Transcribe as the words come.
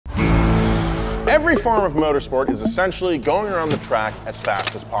Every form of motorsport is essentially going around the track as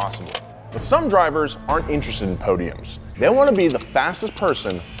fast as possible. But some drivers aren't interested in podiums. They want to be the fastest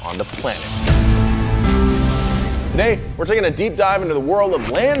person on the planet. Today, we're taking a deep dive into the world of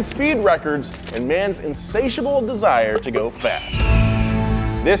land speed records and man's insatiable desire to go fast.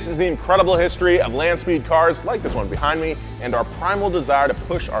 This is the incredible history of land speed cars like this one behind me and our primal desire to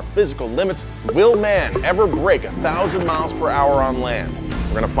push our physical limits. Will man ever break 1,000 miles per hour on land?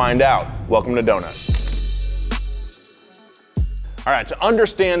 We're gonna find out. Welcome to Donut. All right, to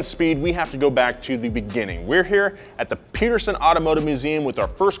understand speed, we have to go back to the beginning. We're here at the Peterson Automotive Museum with our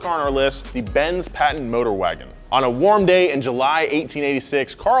first car on our list, the Benz Patent Motor Wagon. On a warm day in July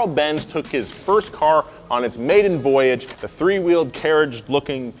 1886, Carl Benz took his first car on its maiden voyage. The three-wheeled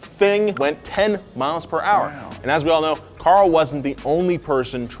carriage-looking thing went 10 miles per hour. Wow. And as we all know, Carl wasn't the only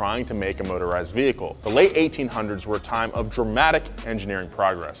person trying to make a motorized vehicle. The late 1800s were a time of dramatic engineering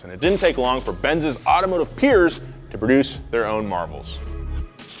progress, and it didn't take long for Benz's automotive peers to produce their own marvels.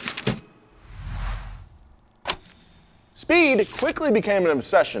 Speed quickly became an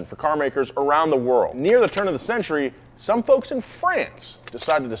obsession for car makers around the world. Near the turn of the century, some folks in France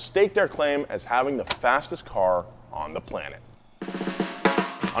decided to stake their claim as having the fastest car on the planet.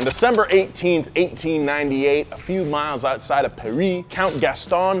 On December 18th, 1898, a few miles outside of Paris, Count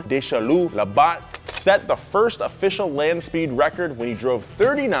Gaston de Château-Labat set the first official land speed record when he drove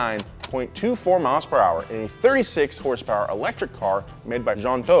 39.24 miles per hour in a 36 horsepower electric car made by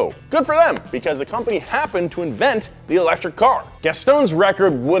Jonto. Good for them, because the company happened to invent the electric car. Gaston's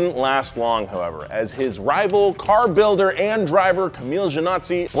record wouldn't last long, however, as his rival car builder and driver Camille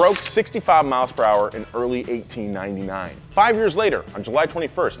Janozzi broke 65 miles per hour in early 1899. 5 years later, on July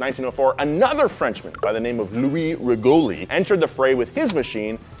 21st, 1904, another Frenchman by the name of Louis Rigoli entered the fray with his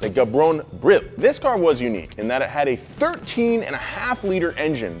machine, the Gabron Bril. This car was unique in that it had a 13.5-liter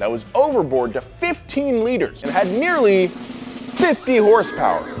engine that was overboard to 15 liters and had nearly 50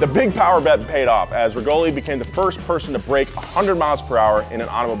 horsepower. The big power bet paid off as Rigoli became the first person to break 100 miles per hour in an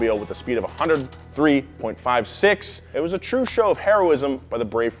automobile with a speed of 103.56. It was a true show of heroism by the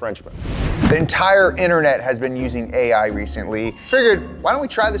brave Frenchman. The entire internet has been using AI recently. Figured, why don't we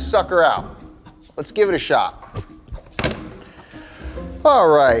try this sucker out? Let's give it a shot. All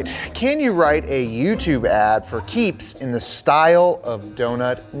right, can you write a YouTube ad for keeps in the style of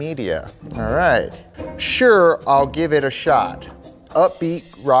Donut Media? All right, sure, I'll give it a shot.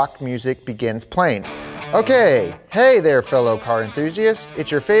 Upbeat rock music begins playing. Okay, hey there fellow car enthusiasts,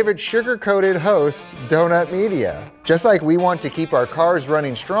 it's your favorite sugar-coated host, Donut Media. Just like we want to keep our cars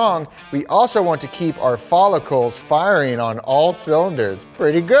running strong, we also want to keep our follicles firing on all cylinders.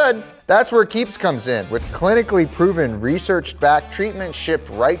 Pretty good. That's where Keeps comes in, with clinically proven, research-backed treatment shipped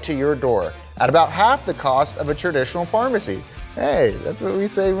right to your door at about half the cost of a traditional pharmacy. Hey, that's what we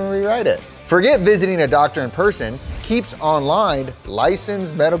say when we write it. Forget visiting a doctor in person. Keeps Online,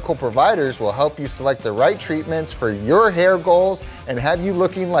 licensed medical providers will help you select the right treatments for your hair goals and have you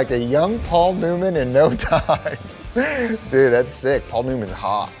looking like a young Paul Newman in no time. Dude, that's sick. Paul Newman's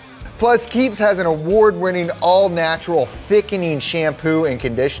hot. Plus, Keeps has an award-winning all-natural thickening shampoo and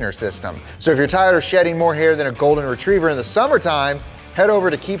conditioner system. So if you're tired of shedding more hair than a golden retriever in the summertime, head over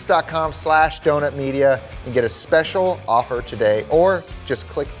to keeps.com/donutmedia and get a special offer today, or just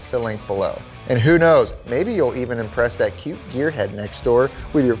click the link below. And who knows, maybe you'll even impress that cute gearhead next door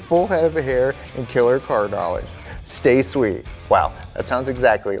with your full head of hair and killer car knowledge. Stay sweet. Wow, that sounds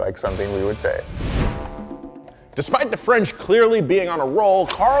exactly like something we would say. Despite the French clearly being on a roll,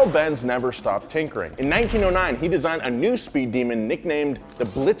 Carl Benz never stopped tinkering. In 1909, he designed a new speed demon nicknamed the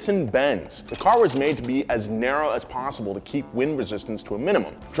Blitzen Benz. The car was made to be as narrow as possible to keep wind resistance to a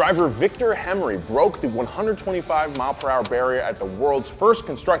minimum. Driver Victor Hemery broke the 125-mile-per-hour barrier at the world's first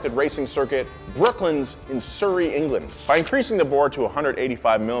constructed racing circuit, Brooklands in Surrey, England. By increasing the bore to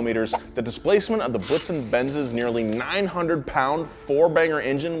 185 millimeters, the displacement of the Blitzen Benz's nearly 900-pound four-banger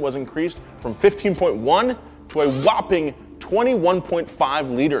engine was increased from 15.1 to a whopping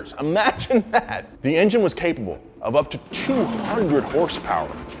 21.5 liters. Imagine that. The engine was capable of up to 200 horsepower,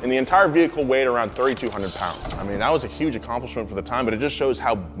 and the entire vehicle weighed around 3,200 pounds. I mean, that was a huge accomplishment for the time, but it just shows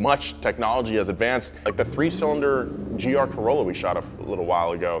how much technology has advanced. Like the 3-cylinder GR Corolla we shot a little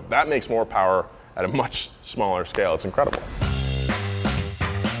while ago, that makes more power at a much smaller scale. It's incredible.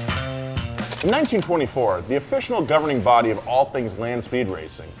 In 1924, the official governing body of all things land speed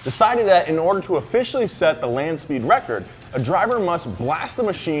racing decided that in order to officially set the land speed record, A driver must blast the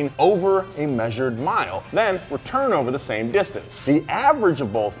machine over a measured mile, then return over the same distance. The average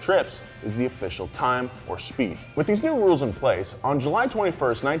of both trips is the official time or speed. With these new rules in place, on July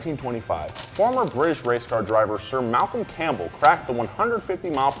 21st, 1925, former British race car driver Sir Malcolm Campbell cracked the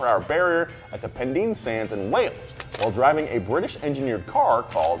 150-mile-per-hour barrier at the Pendine Sands in Wales while driving a British-engineered car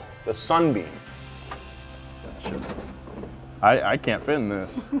called the Sunbeam. I can't fit in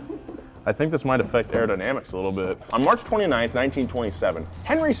this. I think this might affect aerodynamics a little bit. On March 29, 1927,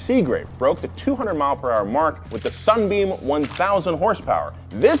 Henry Seagrave broke the 200-mile-per-hour mark with the Sunbeam 1000 horsepower.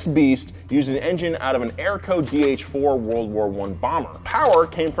 This beast used an engine out of an Airco DH-4 World War I bomber. Power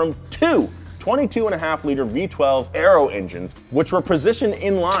came from two 22.5-liter V12 Aero engines, which were positioned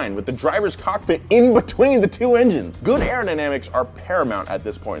in line with the driver's cockpit in between the two engines. Good aerodynamics are paramount at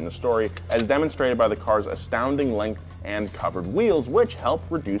this point in the story, as demonstrated by the car's astounding length and covered wheels, which help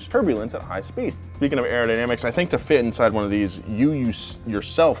reduce turbulence at high speed. Speaking of aerodynamics, I think to fit inside one of these, you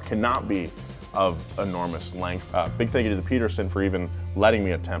yourself cannot be of enormous length. Big thank you to the Peterson for even letting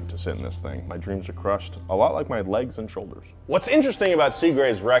me attempt to sit in this thing. My dreams are crushed, a lot like my legs and shoulders. What's interesting about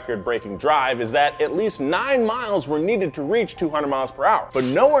Seagrave's record-breaking drive is that at least 9 miles were needed to reach 200 miles per hour, but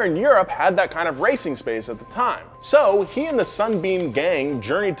nowhere in Europe had that kind of racing space at the time. So he and the Sunbeam gang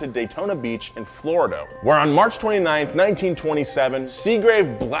journeyed to Daytona Beach in Florida, where on March 29, 1927,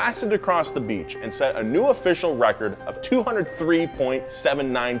 Seagrave blasted across the beach and set a new official record of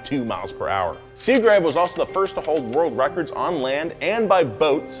 203.792 miles per hour. Seagrave was also the first to hold world records on land and by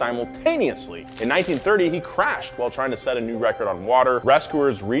boat simultaneously. In 1930, he crashed while trying to set a new record on water.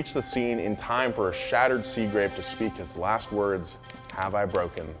 Rescuers reached the scene in time for a shattered Seagrave to speak his last words, "Have I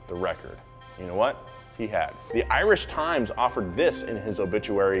broken the record?" You know what? He had. The Irish Times offered this in his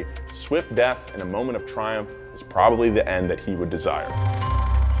obituary: "Swift death and a moment of triumph is probably the end that he would desire."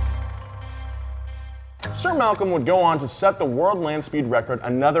 Sir Malcolm would go on to set the world land speed record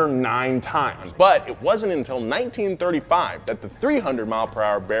another 9 times, but it wasn't until 1935 that the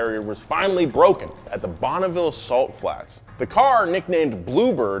 300-mile-per-hour barrier was finally broken at the Bonneville Salt Flats. The car, nicknamed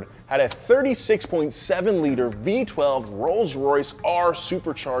Bluebird, had a 36.7-liter V12 Rolls-Royce R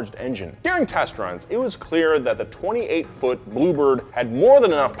supercharged engine. During test runs, it was clear that the 28-foot Bluebird had more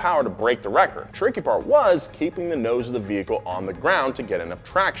than enough power to break the record. The tricky part was keeping the nose of the vehicle on the ground to get enough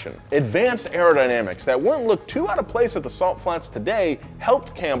traction. Advanced aerodynamics that wouldn't look too out of place at the Salt Flats today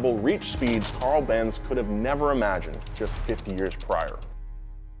helped Campbell reach speeds Carl Benz could have never imagined just 50 years prior.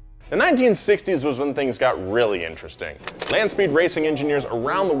 The 1960s was when things got really interesting. Landspeed racing engineers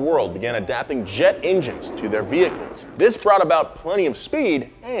around the world began adapting jet engines to their vehicles. This brought about plenty of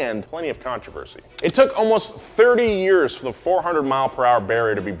speed and plenty of controversy. It took almost 30 years for the 400-mile-per-hour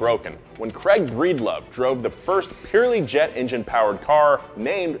barrier to be broken, when Craig Breedlove drove the first purely jet engine-powered car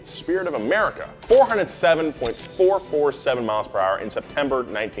named Spirit of America, 407.447 miles per hour in September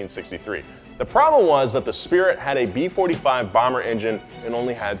 1963. The problem was that the Spirit had a B-45 bomber engine and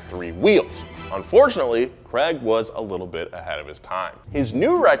only had 3 wheels. Unfortunately, Craig was a little bit ahead of his time. His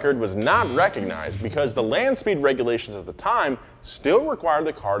new record was not recognized because the land speed regulations at the time still required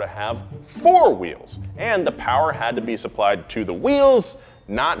the car to have 4 wheels, and the power had to be supplied to the wheels,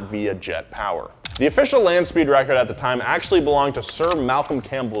 not via jet power. The official land speed record at the time actually belonged to Sir Malcolm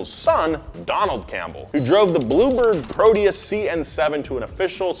Campbell's son, Donald Campbell, who drove the Bluebird Proteus CN7 to an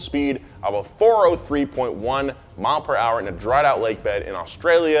official speed of a 403.1 mile per hour in a dried out lake bed in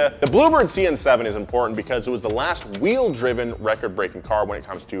Australia. The Bluebird CN7 is important because it was the last wheel-driven record-breaking car when it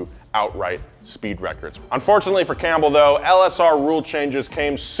comes to outright speed records. Unfortunately for Campbell though, LSR rule changes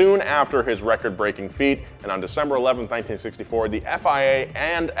came soon after his record-breaking feat, and on December 11, 1964, the FIA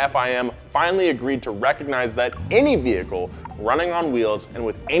and FIM finally agreed to recognize that any vehicle running on wheels and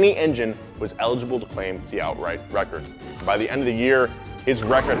with any engine was eligible to claim the outright record. By the end of the year, his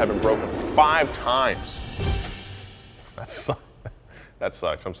record had been broken 5 times. That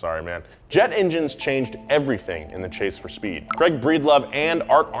sucks, I'm sorry, man. Jet engines changed everything in the chase for speed. Craig Breedlove and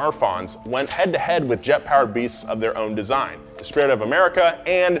Art Arfons went head-to-head with jet-powered beasts of their own design, the Spirit of America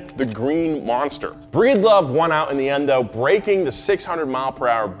and the Green Monster. Breedlove won out in the end though, breaking the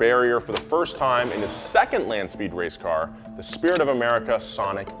 600-mile-per-hour barrier for the first time in his second land speed race car, the Spirit of America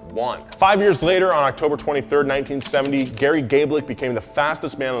Sonic 1. 5 years later, on October 23, 1970, Gary Gablick became the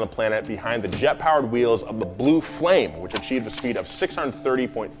fastest man on the planet behind the jet-powered wheels of the Blue Flame, which achieved a speed of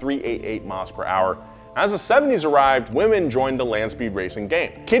 630.388 miles per hour. As the 70s arrived, women joined the Landspeed racing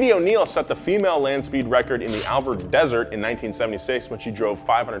game. Kitty O'Neil set the female Landspeed record in the Alver Desert in 1976 when she drove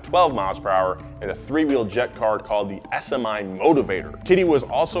 512 miles per hour in a three-wheel jet car called the SMI Motivator. Kitty was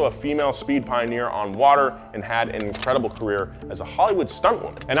also a female speed pioneer on water and had an incredible career as a Hollywood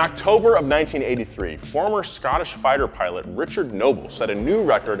stuntwoman. In October of 1983, former Scottish fighter pilot Richard Noble set a new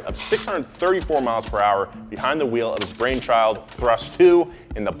record of 634 miles per hour behind the wheel of his brainchild, Thrust 2,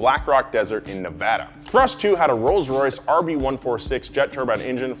 in the Black Rock Desert in Nevada. Thrust 2 had a Rolls-Royce RB146 jet turbine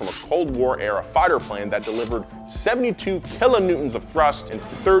engine from a Cold War era fighter plane that delivered 72 kilonewtons of thrust and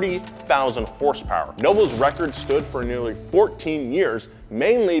 30,000 horsepower. Noble's record stood for nearly 14 years,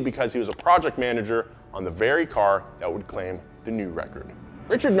 mainly because he was a project manager on the very car that would claim the new record.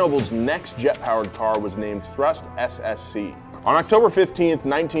 Richard Noble's next jet-powered car was named Thrust SSC. On October 15th,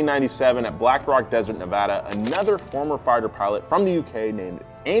 1997, at Black Rock Desert, Nevada, another former fighter pilot from the UK named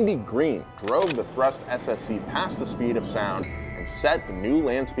Andy Green drove the Thrust SSC past the speed of sound and set the new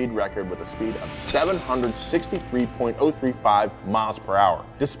land speed record with a speed of 763.035 miles per hour.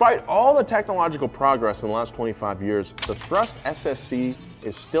 Despite all the technological progress in the last 25 years, the Thrust SSC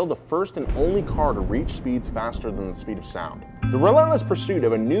is still the first and only car to reach speeds faster than the speed of sound. The relentless pursuit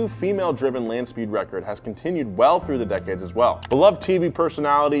of a new female-driven land speed record has continued well through the decades as well. Beloved TV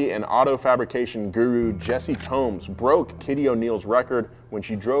personality and auto fabrication guru Jessie Combs broke Kitty O'Neil's record when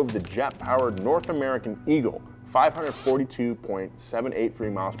she drove the jet-powered North American Eagle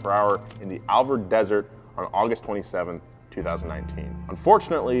 542.783 miles per hour in the Alver Desert on August 27, 2019.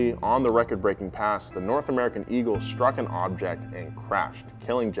 Unfortunately, on the record-breaking pass, the North American Eagle struck an object and crashed,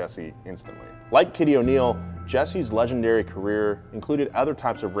 killing Jessie instantly. Like Kitty O'Neil, Jessie's legendary career included other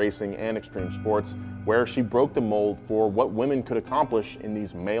types of racing and extreme sports where she broke the mold for what women could accomplish in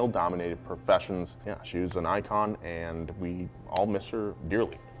these male-dominated professions. Yeah, she was an icon and we all miss her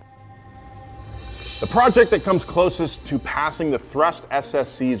dearly. The project that comes closest to passing the Thrust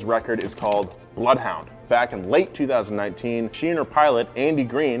SSC's record is called Bloodhound. Back in late 2019, she and her pilot, Andy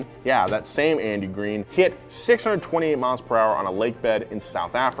Green, yeah, that same Andy Green, hit 628 miles per hour on a lake bed in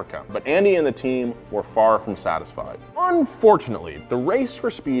South Africa. But Andy and the team were far from satisfied. Unfortunately, the race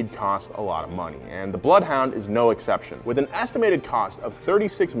for speed costs a lot of money, and the Bloodhound is no exception. With an estimated cost of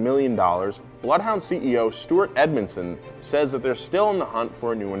 $36 million, Bloodhound CEO Stuart Edmondson says that they're still in the hunt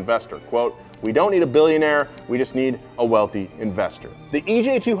for a new investor. Quote, "We don't need a billionaire, we just need a wealthy investor." The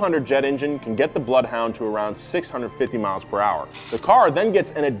EJ200 jet engine can get the Bloodhound to around 650 miles per hour. The car then gets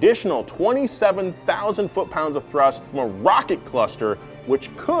an additional 27,000 foot-pounds of thrust from a rocket cluster,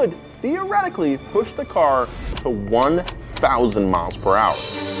 which could theoretically push the car to 1,000 miles per hour.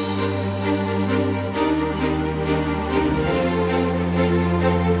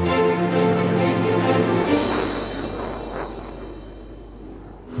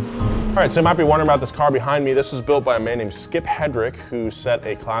 All right, so you might be wondering about this car behind me. This was built by a man named Skip Hedrick, who set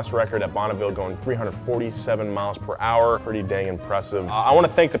a class record at Bonneville going 347 miles per hour. Pretty dang impressive. I want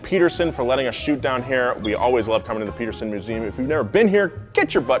to thank the Peterson for letting us shoot down here. We always love coming to the Peterson Museum. If you've never been here,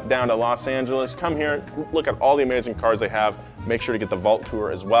 get your butt down to Los Angeles. Come here, look at all the amazing cars they have. Make sure to get the vault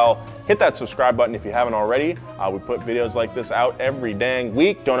tour as well. Hit that subscribe button if you haven't already. We put videos like this out every dang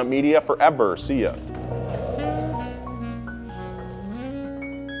week. Donut Media forever. See ya.